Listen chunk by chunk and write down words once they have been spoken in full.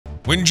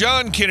When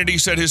John Kennedy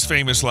said his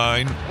famous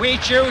line, "We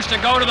choose to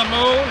go to the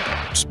moon,"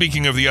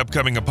 speaking of the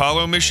upcoming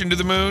Apollo mission to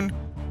the moon,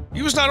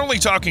 he was not only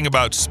talking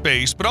about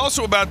space, but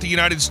also about the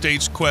United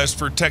States' quest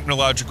for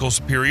technological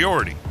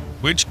superiority,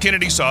 which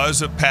Kennedy saw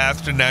as a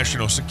path to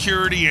national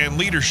security and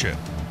leadership.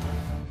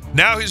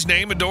 Now his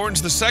name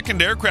adorns the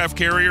second aircraft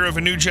carrier of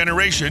a new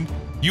generation,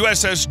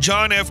 USS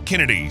John F.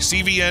 Kennedy,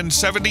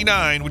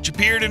 CVN-79, which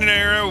appeared in an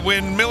era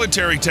when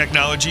military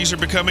technologies are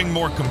becoming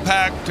more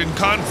compact and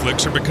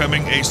conflicts are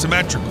becoming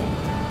asymmetrical.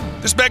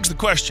 This begs the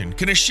question,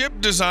 can a ship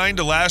designed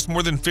to last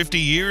more than 50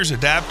 years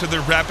adapt to the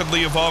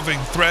rapidly evolving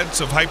threats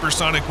of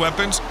hypersonic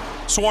weapons,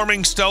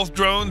 swarming stealth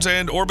drones,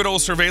 and orbital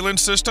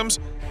surveillance systems?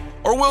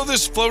 Or will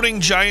this floating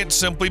giant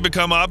simply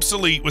become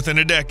obsolete within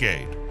a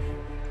decade?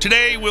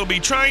 Today, we'll be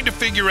trying to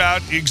figure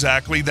out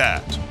exactly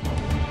that.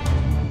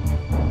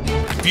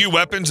 Few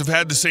weapons have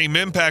had the same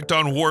impact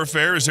on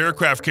warfare as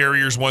aircraft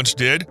carriers once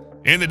did.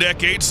 In the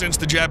decades since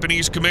the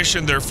Japanese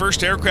commissioned their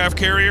first aircraft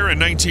carrier in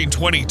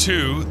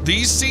 1922,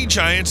 these sea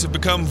giants have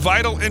become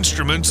vital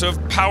instruments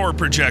of power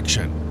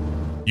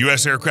projection.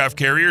 U.S. aircraft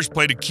carriers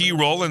played a key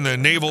role in the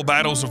naval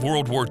battles of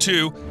World War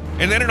II,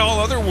 and then in all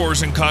other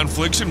wars and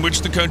conflicts in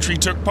which the country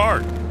took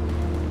part.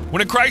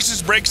 When a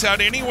crisis breaks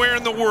out anywhere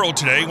in the world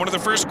today, one of the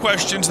first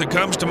questions that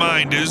comes to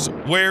mind is,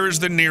 where is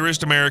the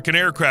nearest American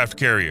aircraft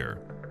carrier?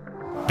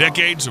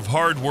 Decades of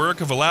hard work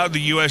have allowed the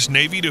U.S.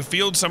 Navy to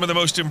field some of the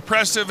most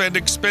impressive and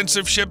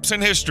expensive ships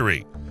in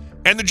history,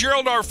 and the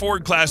Gerald R.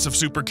 Ford class of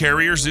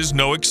supercarriers is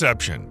no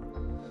exception.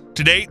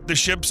 To date, the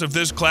ships of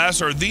this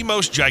class are the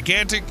most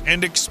gigantic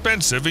and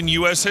expensive in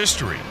U.S.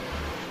 history.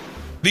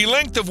 The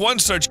length of one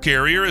such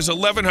carrier is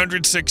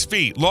 1,106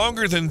 feet,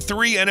 longer than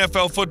 3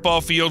 NFL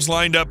football fields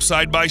lined up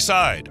side by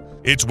side.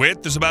 Its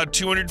width is about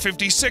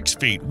 256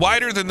 feet,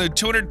 wider than the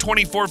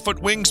 224-foot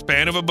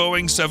wingspan of a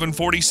Boeing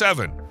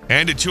 747.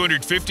 And at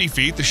 250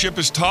 feet, the ship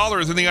is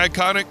taller than the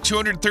iconic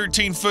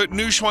 213-foot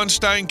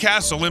Neuschwanstein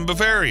Castle in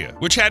Bavaria,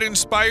 which had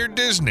inspired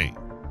Disney.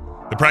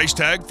 The price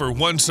tag for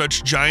one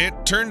such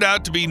giant turned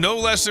out to be no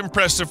less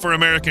impressive for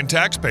American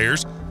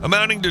taxpayers,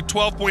 amounting to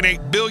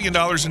 $12.8 billion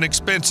in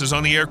expenses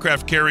on the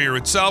aircraft carrier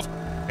itself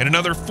and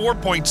another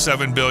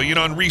 $4.7 billion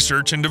on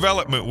research and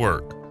development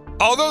work.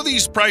 Although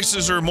these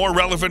prices are more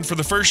relevant for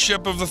the first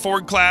ship of the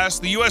Ford class,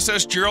 the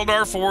USS Gerald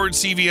R. Ford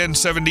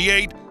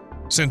CVN-78,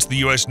 since the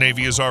U.S.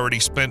 Navy has already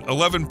spent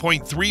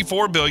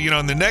 $11.34 billion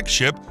on the next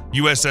ship,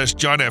 USS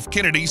John F.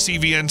 Kennedy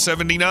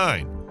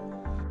CVN-79.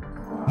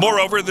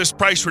 Moreover, this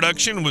price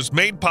reduction was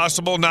made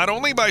possible not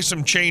only by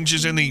some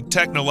changes in the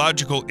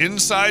technological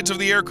insides of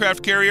the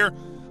aircraft carrier,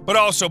 but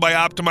also by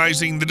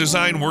optimizing the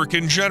design work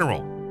in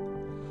general.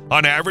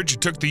 On average,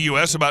 it took the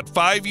U.S. about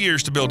 5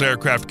 years to build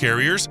aircraft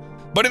carriers,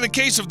 but in the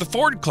case of the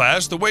Ford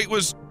class, the wait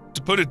was,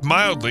 to put it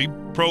mildly,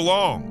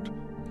 prolonged.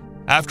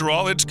 After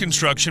all, its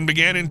construction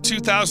began in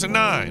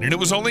 2009, and it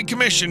was only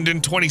commissioned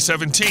in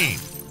 2017.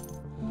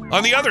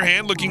 On the other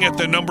hand, looking at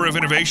the number of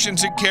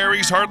innovations it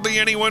carries, hardly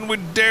anyone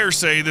would dare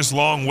say this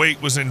long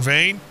wait was in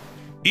vain.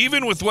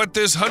 Even with what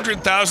this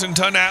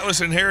 100,000-ton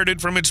Atlas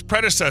inherited from its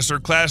predecessor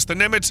class, the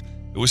Nimitz,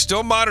 it was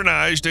still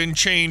modernized and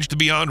changed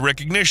beyond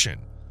recognition.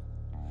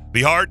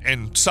 The heart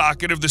and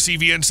socket of the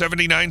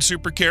CVN-79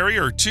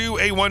 supercarrier are 2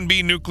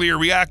 A-1B nuclear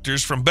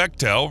reactors from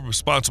Bechtel,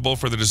 responsible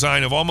for the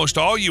design of almost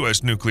all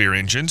U.S. nuclear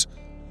engines.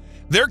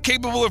 They're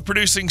capable of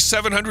producing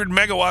 700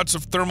 megawatts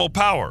of thermal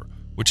power,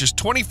 which is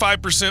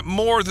 25%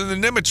 more than the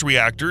Nimitz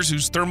reactors,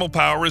 whose thermal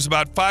power is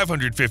about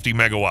 550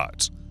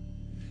 megawatts.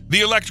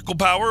 The electrical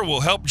power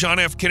will help John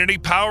F. Kennedy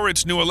power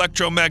its new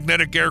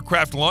electromagnetic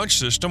aircraft launch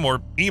system,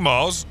 or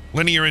EMALS,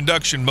 linear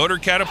induction motor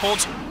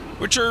catapults,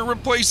 which are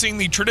replacing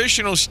the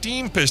traditional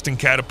steam piston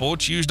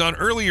catapults used on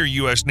earlier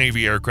U.S.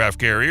 Navy aircraft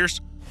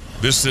carriers.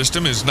 This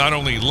system is not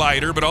only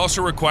lighter, but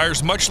also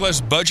requires much less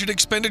budget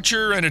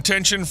expenditure and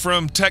attention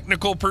from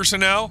technical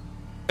personnel.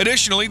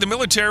 Additionally, the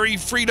military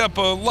freed up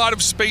a lot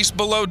of space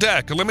below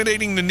deck,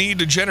 eliminating the need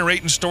to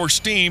generate and store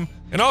steam,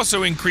 and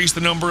also increased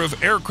the number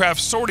of aircraft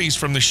sorties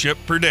from the ship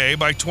per day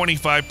by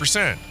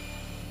 25%.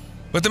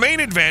 But the main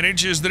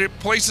advantage is that it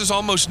places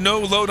almost no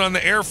load on the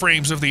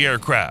airframes of the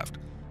aircraft.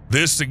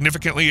 This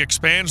significantly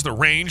expands the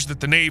range that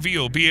the Navy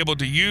will be able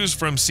to use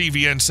from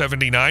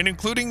CVN-79,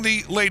 including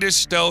the latest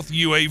stealth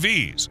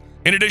UAVs.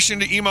 In addition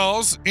to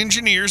EMALS,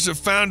 engineers have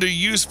found a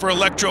use for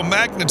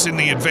electromagnets in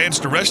the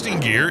Advanced Arresting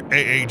Gear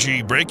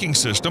 (AAG) braking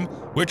system,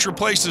 which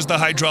replaces the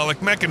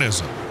hydraulic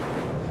mechanism.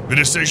 The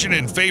decision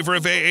in favor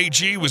of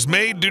AAG was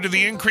made due to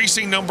the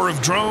increasing number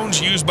of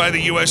drones used by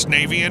the U.S.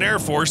 Navy and Air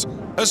Force,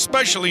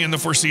 especially in the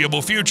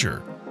foreseeable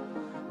future.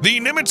 The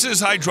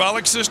Nimitz's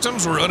hydraulic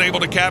systems were unable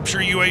to capture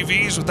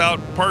UAVs without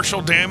partial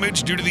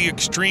damage due to the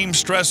extreme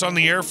stress on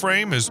the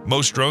airframe, as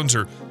most drones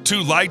are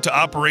too light to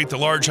operate the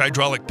large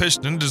hydraulic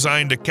piston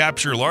designed to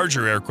capture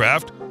larger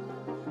aircraft.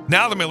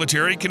 Now the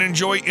military can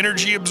enjoy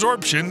energy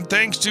absorption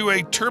thanks to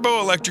a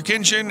turboelectric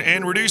engine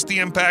and reduce the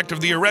impact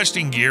of the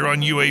arresting gear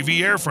on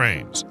UAV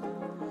airframes.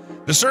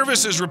 The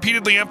service has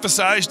repeatedly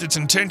emphasized its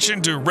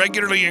intention to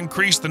regularly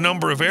increase the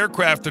number of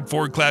aircraft that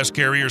Ford-class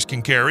carriers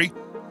can carry.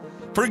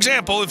 For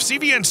example, if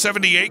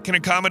CVN-78 can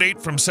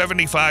accommodate from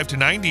 75 to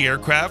 90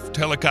 aircraft,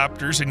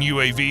 helicopters, and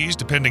UAVs,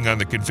 depending on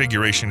the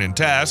configuration and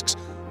tasks,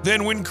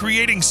 then when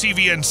creating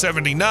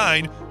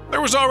CVN-79, there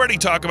was already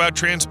talk about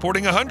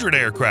transporting 100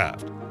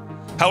 aircraft.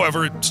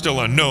 However, it's still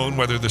unknown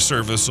whether the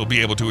service will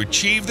be able to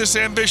achieve this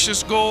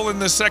ambitious goal in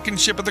the second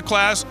ship of the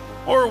class,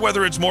 or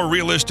whether it's more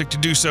realistic to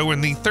do so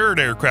in the third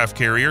aircraft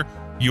carrier,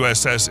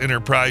 USS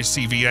Enterprise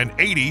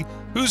CVN-80,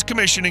 whose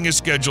commissioning is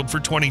scheduled for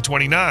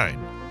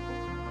 2029.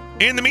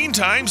 In the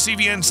meantime,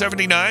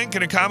 CVN-79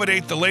 can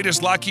accommodate the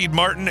latest Lockheed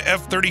Martin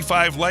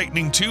F-35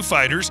 Lightning II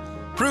fighters,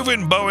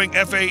 proven Boeing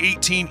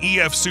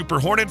FA-18EF Super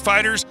Hornet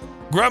fighters,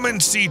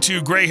 Grumman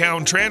C-2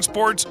 Greyhound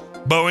transports,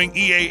 Boeing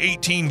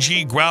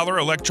EA-18G Growler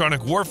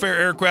electronic warfare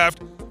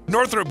aircraft,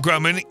 Northrop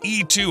Grumman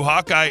E-2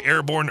 Hawkeye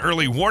airborne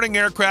early warning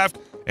aircraft,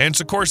 and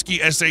Sikorsky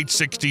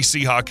SH-60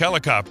 Seahawk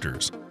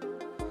helicopters.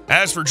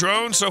 As for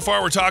drones, so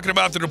far we're talking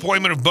about the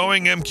deployment of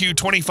Boeing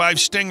MQ-25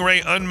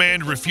 Stingray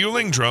unmanned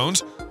refueling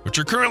drones, which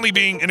are currently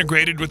being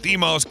integrated with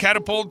EMALS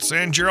catapults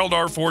and Gerald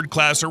R. Ford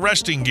class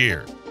arresting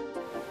gear.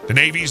 The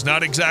Navy's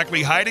not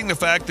exactly hiding the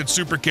fact that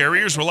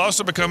supercarriers will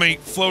also become a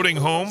floating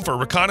home for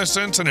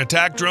reconnaissance and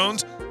attack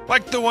drones,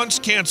 like the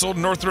once-canceled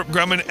Northrop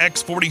Grumman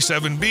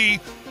X-47B,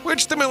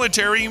 which the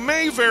military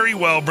may very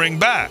well bring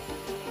back.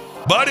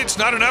 But it's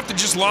not enough to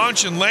just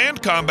launch and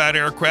land combat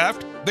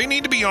aircraft. They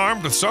need to be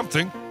armed with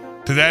something.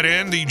 To that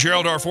end, the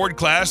Gerald R. Ford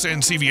class,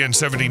 and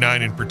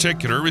CVN-79 in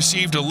particular,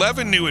 received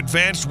 11 new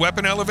advanced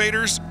weapon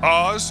elevators,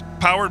 AWs,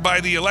 powered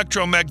by the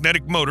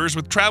electromagnetic motors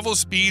with travel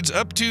speeds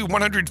up to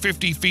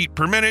 150 feet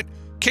per minute,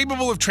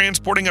 capable of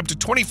transporting up to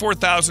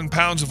 24,000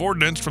 pounds of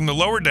ordnance from the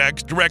lower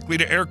decks directly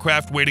to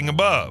aircraft waiting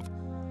above.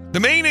 The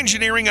main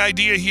engineering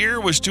idea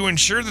here was to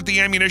ensure that the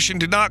ammunition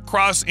did not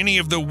cross any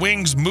of the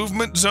wing's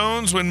movement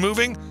zones when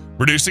moving,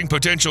 reducing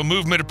potential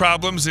movement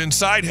problems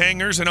inside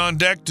hangars and on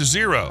deck to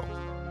zero.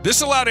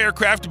 This allowed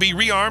aircraft to be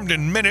rearmed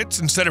in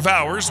minutes instead of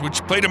hours,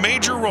 which played a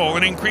major role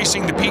in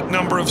increasing the peak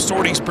number of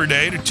sorties per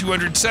day to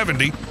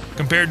 270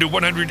 compared to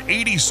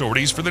 180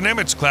 sorties for the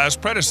Nimitz-class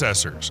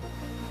predecessors.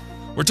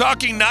 We're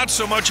talking not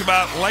so much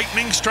about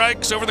lightning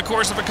strikes over the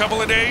course of a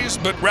couple of days,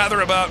 but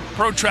rather about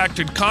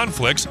protracted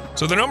conflicts,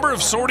 so the number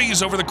of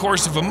sorties over the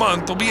course of a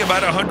month will be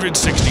about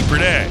 160 per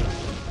day.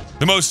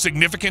 The most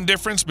significant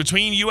difference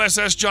between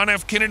USS John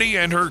F. Kennedy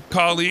and her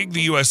colleague,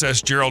 the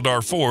USS Gerald R.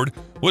 Ford,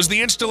 was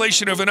the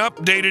installation of an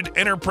updated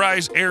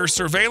Enterprise Air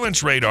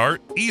Surveillance Radar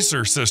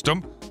 (ESR)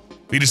 system.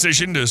 The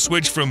decision to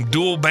switch from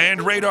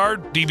dual-band radar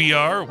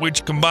 (DBR),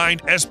 which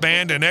combined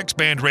S-band and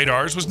X-band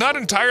radars, was not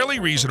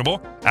entirely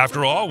reasonable.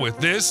 After all, with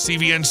this,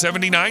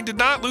 CVN-79 did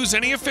not lose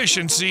any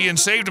efficiency and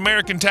saved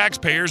American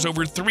taxpayers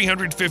over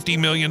 $350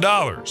 million.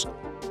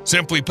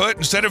 Simply put,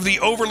 instead of the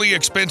overly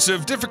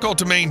expensive,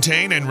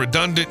 difficult-to-maintain, and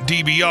redundant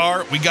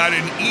DBR, we got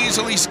an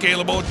easily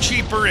scalable,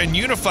 cheaper, and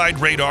unified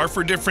radar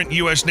for different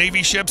U.S.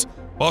 Navy ships,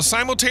 while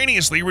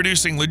simultaneously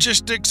reducing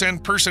logistics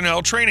and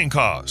personnel training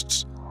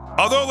costs.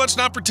 Although let's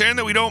not pretend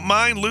that we don't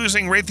mind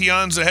losing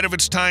Raytheon's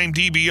ahead-of-its-time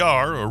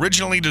DBR,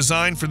 originally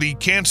designed for the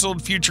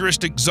canceled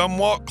futuristic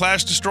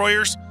Zumwalt-class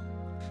destroyers.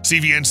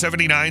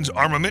 CVN-79's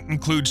armament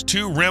includes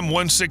two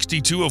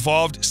REM-162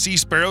 evolved Sea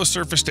Sparrow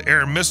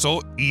surface-to-air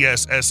missile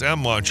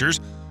 (ESSM) launchers,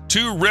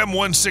 two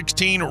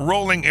REM-116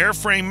 rolling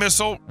airframe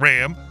missile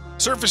 (RAM)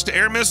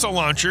 surface-to-air missile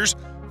launchers,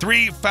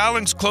 three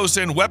Phalanx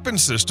close-in weapon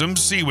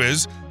systems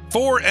 (CWIS),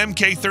 four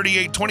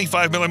Mk-38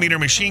 25mm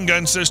machine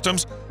gun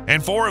systems,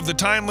 and four of the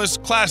timeless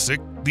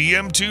classic, the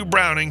M2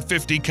 Browning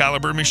 50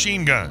 caliber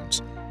machine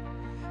guns.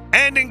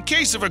 And in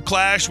case of a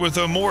clash with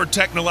a more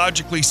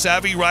technologically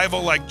savvy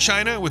rival like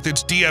China with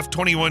its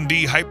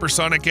DF-21D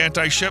hypersonic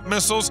anti-ship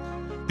missiles,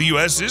 the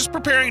U.S. is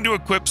preparing to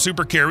equip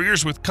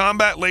supercarriers with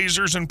combat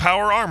lasers and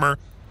power armor,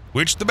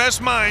 which the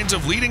best minds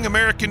of leading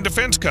American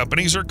defense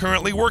companies are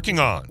currently working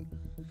on.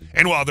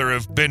 And while there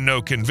have been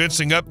no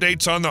convincing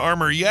updates on the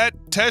armor yet,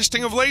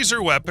 testing of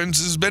laser weapons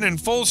has been in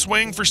full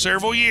swing for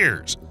several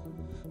years.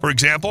 For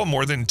example,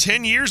 more than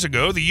 10 years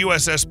ago, the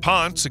USS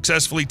Ponce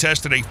successfully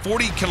tested a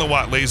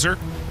 40-kilowatt laser,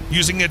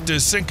 using it to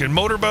sink a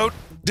motorboat,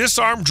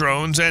 disarm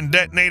drones, and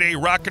detonate a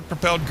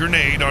rocket-propelled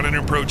grenade on an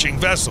approaching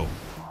vessel.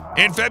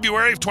 In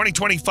February of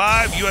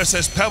 2025,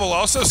 USS Pebble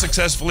also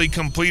successfully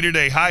completed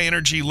a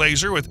high-energy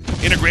laser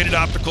with integrated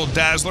optical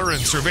dazzler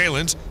and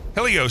surveillance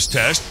Helios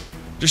test,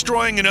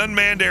 destroying an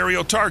unmanned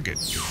aerial target.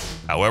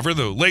 However,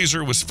 the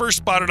laser was first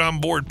spotted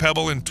on board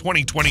Pebble in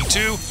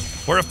 2022,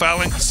 where a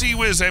Phalanx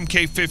CWIS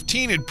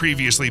Mk-15 had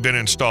previously been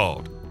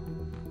installed.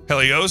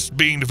 Helios,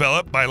 being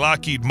developed by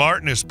Lockheed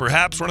Martin, is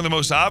perhaps one of the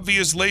most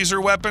obvious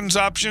laser weapons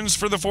options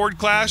for the Ford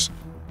class.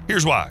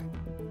 Here's why.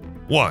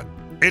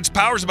 1. Its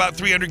power is about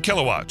 300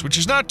 kilowatts, which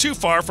is not too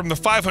far from the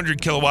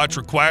 500 kilowatts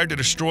required to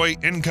destroy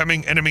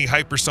incoming enemy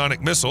hypersonic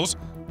missiles.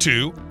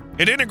 2.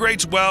 It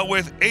integrates well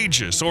with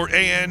Aegis or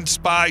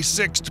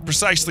AN/SPY-6 to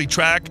precisely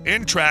track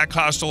and track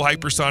hostile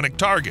hypersonic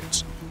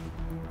targets.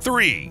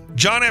 3.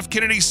 John F.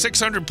 Kennedy's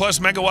 600-plus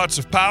megawatts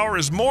of power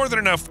is more than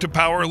enough to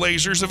power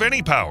lasers of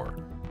any power.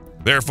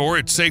 Therefore,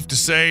 it's safe to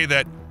say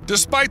that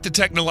Despite the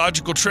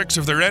technological tricks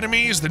of their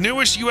enemies, the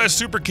newest U.S.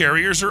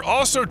 supercarriers are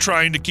also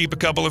trying to keep a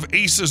couple of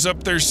aces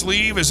up their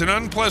sleeve as an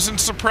unpleasant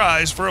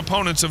surprise for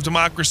opponents of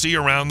democracy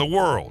around the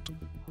world.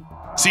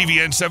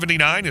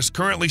 CVN-79 is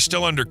currently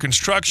still under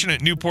construction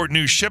at Newport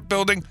News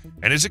Shipbuilding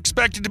and is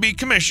expected to be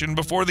commissioned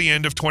before the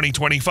end of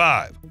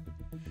 2025.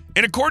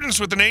 In accordance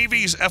with the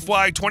Navy's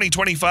FY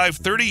 2025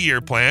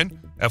 30-year plan,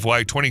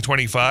 FY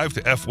 2025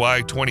 to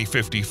FY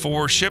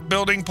 2054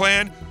 shipbuilding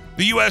plan,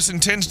 the U.S.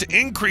 intends to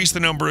increase the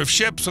number of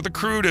ships with a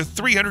crew to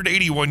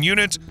 381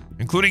 units,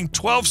 including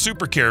 12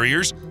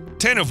 supercarriers,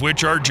 10 of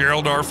which are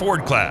Gerald R.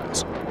 Ford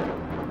class.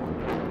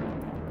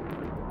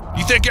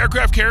 You think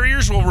aircraft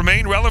carriers will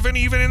remain relevant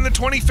even in the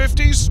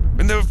 2050s,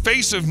 in the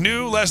face of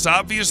new, less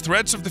obvious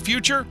threats of the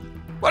future?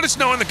 Let us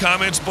know in the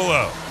comments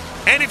below.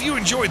 And if you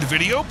enjoyed the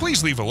video,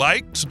 please leave a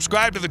like,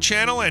 subscribe to the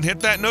channel, and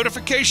hit that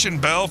notification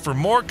bell for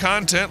more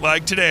content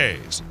like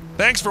today's.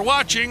 Thanks for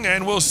watching,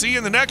 and we'll see you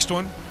in the next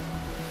one.